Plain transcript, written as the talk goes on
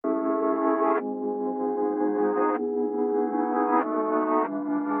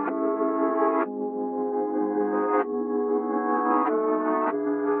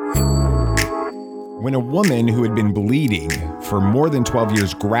When a woman who had been bleeding for more than 12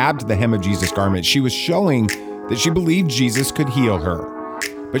 years grabbed the hem of Jesus' garment, she was showing that she believed Jesus could heal her.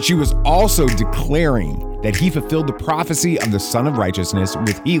 But she was also declaring that he fulfilled the prophecy of the Son of Righteousness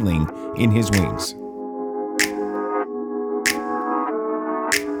with healing in his wings.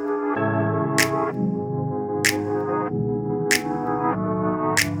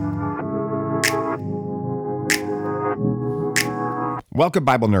 Welcome,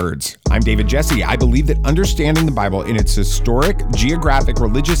 Bible nerds. I'm David Jesse. I believe that understanding the Bible in its historic, geographic,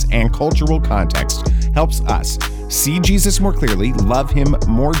 religious, and cultural context helps us see Jesus more clearly, love him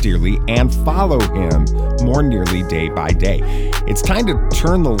more dearly, and follow him more nearly day by day. It's time to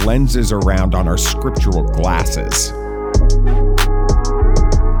turn the lenses around on our scriptural glasses.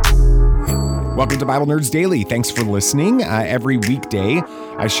 Welcome to Bible Nerds Daily. Thanks for listening. Every weekday,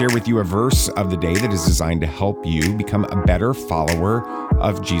 I share with you a verse of the day that is designed to help you become a better follower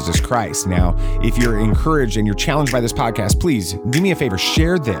of Jesus Christ. Now, if you're encouraged and you're challenged by this podcast, please do me a favor,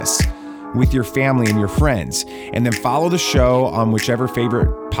 share this with your family and your friends, and then follow the show on whichever favorite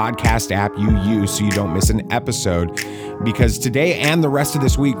podcast app you use so you don't miss an episode. Because today and the rest of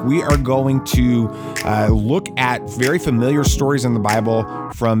this week, we are going to look at very familiar stories in the Bible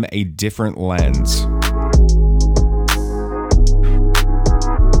from a different lens.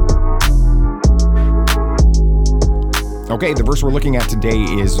 Okay, the verse we're looking at today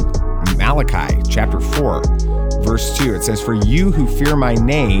is Malachi chapter 4, verse 2. It says, "For you who fear my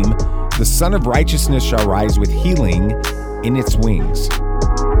name, the Son of Righteousness shall rise with healing in its wings."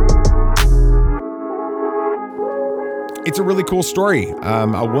 It's a really cool story.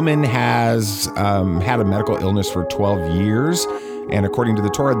 A woman has had a medical illness for 12 years, and according to the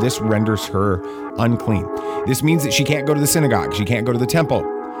Torah, this renders her unclean. This means that she can't go to the synagogue, she can't go to the temple,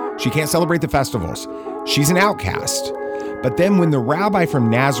 she can't celebrate the festivals. She's an outcast. But then when the rabbi from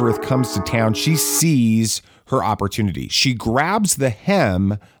Nazareth comes to town, she sees her opportunity. She grabs the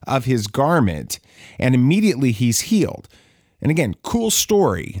hem of his garment, and immediately he's healed. And again, cool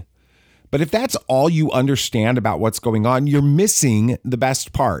story. But if that's all you understand about what's going on, you're missing the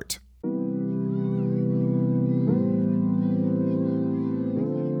best part.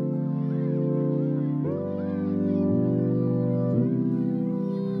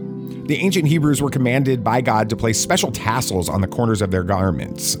 The ancient Hebrews were commanded by God to place special tassels on the corners of their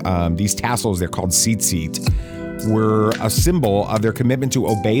garments. These tassels, they're called TzitTzit, were a symbol of their commitment to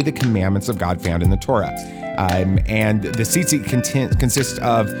obey the commandments of God found in the Torah. And the TzitTzit consists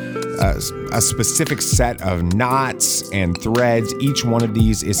of a specific set of knots and threads. Each one of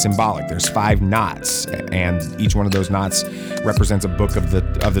these is symbolic. There's 5 knots, and each one of those knots represents a book of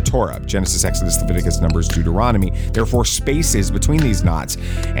the Torah: Genesis, Exodus, Leviticus, Numbers, Deuteronomy. There are 4 spaces between these knots,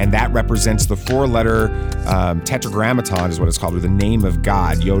 and that represents the 4-letter tetragrammaton, is what it's called, or the name of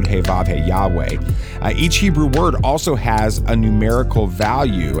God, Yod He Vav He, Yahweh. Each Hebrew word also has a numerical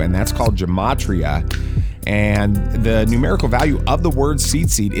value, and that's called gematria. And the numerical value of the word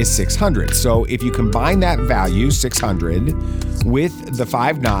TzitTzit is 600. So if you combine that value, 600, with the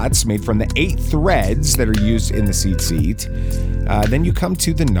 5 knots made from the 8 threads that are used in the TzitTzit, then you come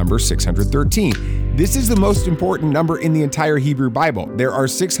to the number 613. This is the most important number in the entire Hebrew Bible. There are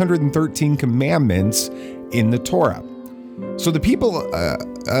 613 commandments in the Torah. So the people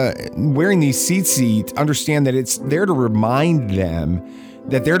wearing these TzitTzit understand that it's there to remind them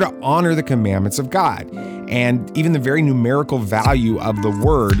that they're to honor the commandments of God. And even the very numerical value of the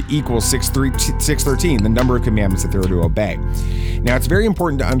word equals 613, the number of commandments that they're to obey. Now, it's very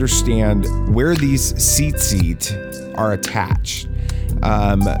important to understand where these TzitTzit are attached.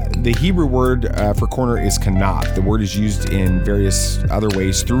 The Hebrew word for corner is kanaf. The word is used in various other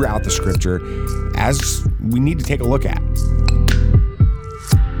ways throughout the scripture, as we need to take a look at.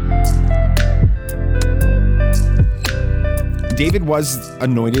 David was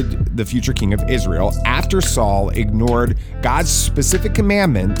anointed the future king of Israel after Saul ignored God's specific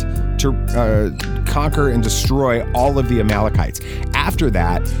commandment to conquer and destroy all of the Amalekites. After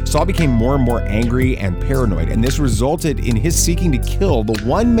that, Saul became more and more angry and paranoid, and this resulted in his seeking to kill the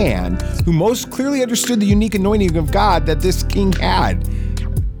one man who most clearly understood the unique anointing of God that this king had,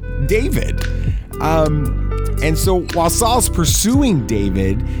 David. And so while Saul's pursuing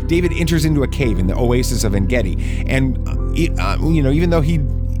David enters into a cave in the oasis of En-Gedi. And, even though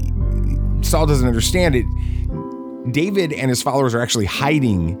Saul doesn't understand it, David and his followers are actually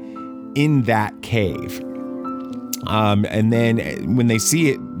hiding in that cave. And then when they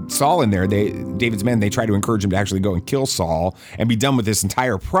see Saul in there, David's men, they try to encourage him to actually go and kill Saul and be done with this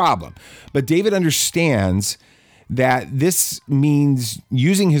entire problem. But David understands that this means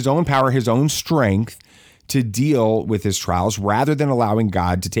using his own power, his own strength, to deal with his trials rather than allowing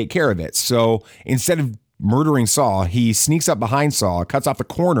God to take care of it. So instead of murdering Saul, he sneaks up behind Saul, cuts off the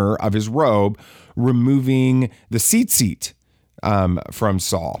corner of his robe, removing the TzitTzit from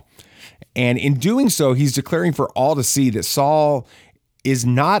Saul. And in doing so, he's declaring for all to see that Saul is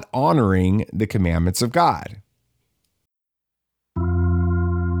not honoring the commandments of God.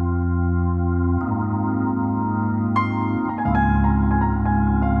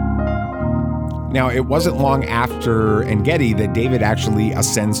 Now, it wasn't long after En-Gedi that David actually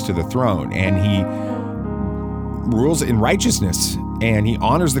ascends to the throne, and he rules in righteousness, and he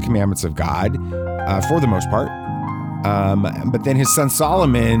honors the commandments of God for the most part. But then his son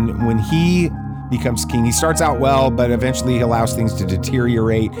Solomon, when he becomes king, he starts out well, but eventually he allows things to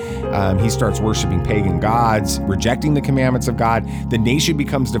deteriorate. He starts worshiping pagan gods, rejecting the commandments of God. The nation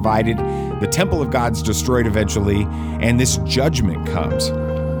becomes divided. The temple of God's destroyed eventually, and this judgment comes.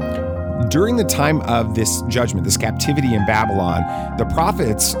 During the time of this judgment, this captivity in Babylon, the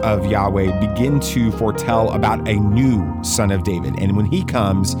prophets of Yahweh begin to foretell about a new son of David. And when he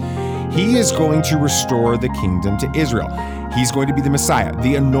comes, he is going to restore the kingdom to Israel. He's going to be the Messiah,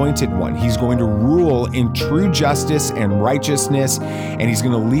 the anointed one. He's going to rule in true justice and righteousness, and he's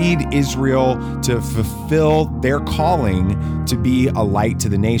going to lead Israel to fulfill their calling to be a light to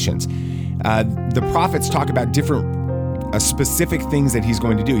the nations. The prophets talk about different specific things that he's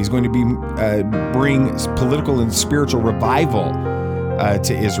going to do. He's going to bring political and spiritual revival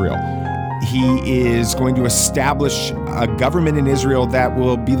to Israel. He is going to establish a government in Israel that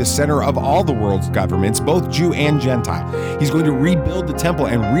will be the center of all the world's governments, both Jew and Gentile. He's going to rebuild the temple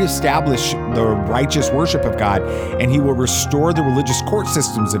and reestablish the righteous worship of God, and he will restore the religious court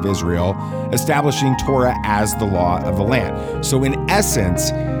systems of Israel, establishing Torah as the law of the land. So in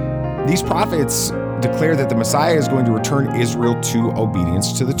essence, these prophets declare that the Messiah is going to return Israel to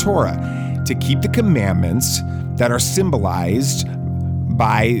obedience to the Torah, to keep the commandments that are symbolized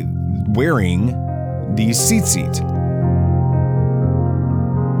by wearing these TzitTzit.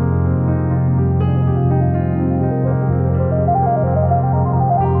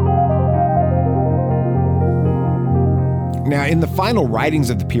 Now, in the final writings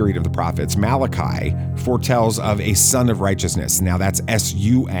of the period of the prophets, Malachi foretells of a son of righteousness. Now, that's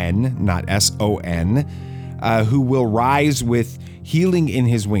S-U-N, not S-O-N, who will rise with healing in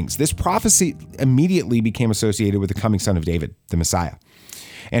his wings. This prophecy immediately became associated with the coming son of David, the Messiah.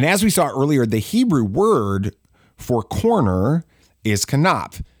 And as we saw earlier, the Hebrew word for corner is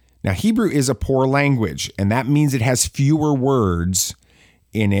kanaf. Now, Hebrew is a poor language, and that means it has fewer words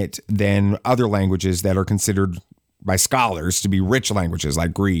in it than other languages that are considered by scholars to be rich languages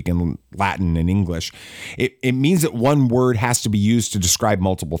like Greek and Latin and English. It means that one word has to be used to describe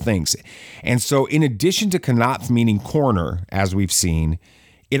multiple things. And so in addition to kanaf meaning corner, as we've seen,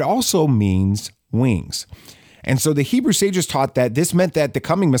 it also means wings. And so the Hebrew sages taught that this meant that the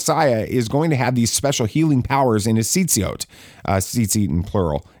coming Messiah is going to have these special healing powers in his TzitTzit, TzitTzit in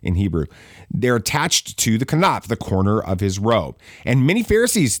plural in Hebrew. They're attached to the kanaf, the corner of his robe. And many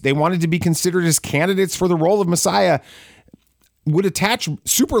Pharisees, they wanted to be considered as candidates for the role of Messiah, would attach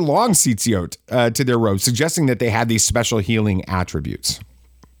super long TzitTzit to their robes, suggesting that they had these special healing attributes.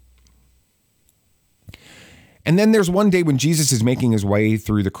 And then there's one day when Jesus is making his way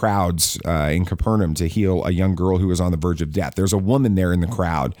through the crowds in Capernaum to heal a young girl who was on the verge of death. There's a woman there in the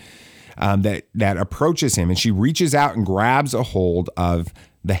crowd that approaches him, and she reaches out and grabs a hold of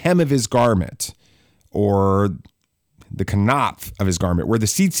the hem of his garment, or the kanaf of his garment, where the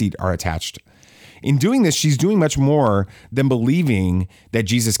TzitTzit are attached. In doing this, she's doing much more than believing that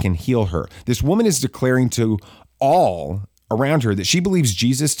Jesus can heal her. This woman is declaring to all around her that she believes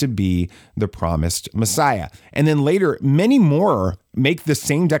Jesus to be the promised Messiah. And then later, many more make the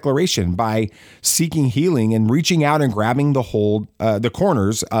same declaration by seeking healing and reaching out and grabbing the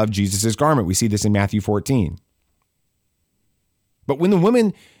corners of Jesus's garment. We see this in Matthew 14. But when the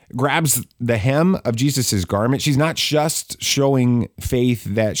woman grabs the hem of Jesus's garment, she's not just showing faith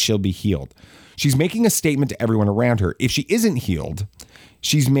that she'll be healed. She's making a statement to everyone around her. If she isn't healed,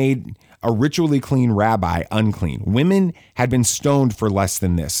 she's made a ritually clean rabbi unclean. Women had been stoned for less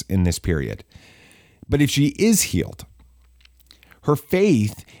than this in this period. But if she is healed, her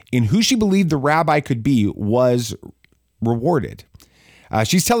faith in who she believed the rabbi could be was rewarded.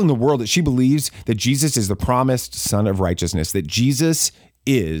 She's telling the world that she believes that Jesus is the promised son of righteousness, that Jesus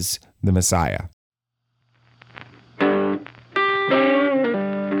is the Messiah.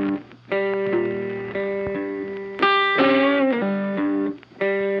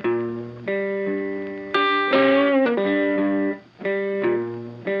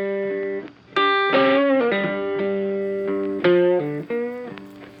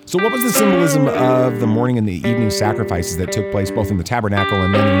 So what was the symbolism of the morning and the evening sacrifices that took place both in the tabernacle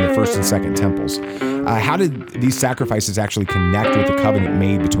and then in the first and second temples? How did these sacrifices actually connect with the covenant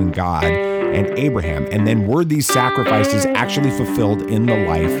made between God and Abraham? And then were these sacrifices actually fulfilled in the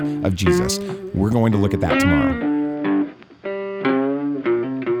life of Jesus? We're going to look at that tomorrow.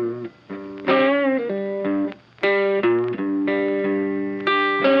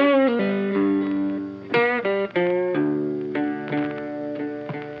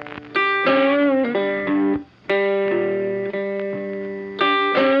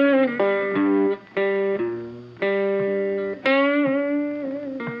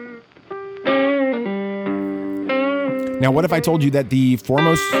 Now, what if I told you that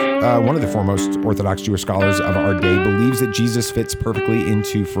one of the foremost Orthodox Jewish scholars of our day believes that Jesus fits perfectly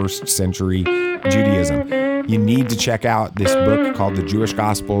into first century Judaism? You need to check out this book called The Jewish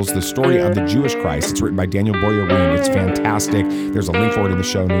Gospels, The Story of the Jewish Christ. It's written by Daniel Boyarin. It's fantastic. There's a link for it in the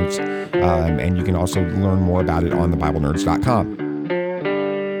show notes, and you can also learn more about it on thebiblenerds.com.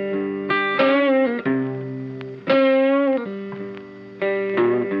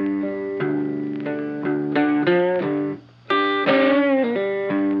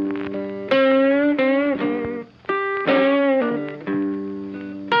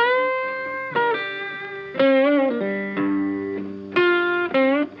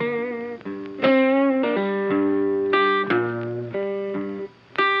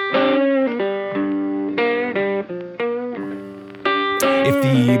 If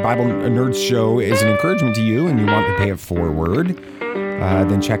the Bible Nerds Show is an encouragement to you and you want to pay it forward,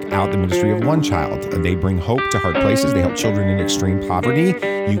 then check out the Ministry of One Child. They bring hope to hard places. They help children in extreme poverty.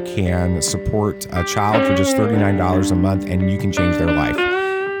 You can support a child for just $39 a month, and you can change their life.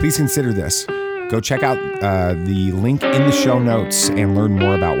 Please consider this. Go check out the link in the show notes and learn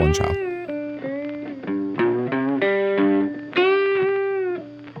more about One Child.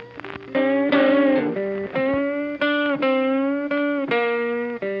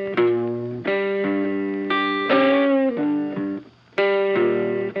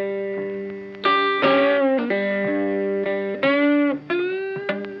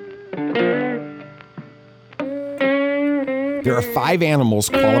 There are 5 animals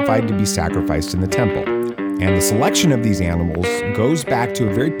qualified to be sacrificed in the temple, and the selection of these animals goes back to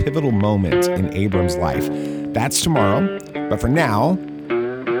a very pivotal moment in Abram's life. That's tomorrow, but for now,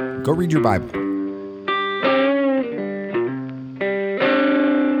 go read your Bible.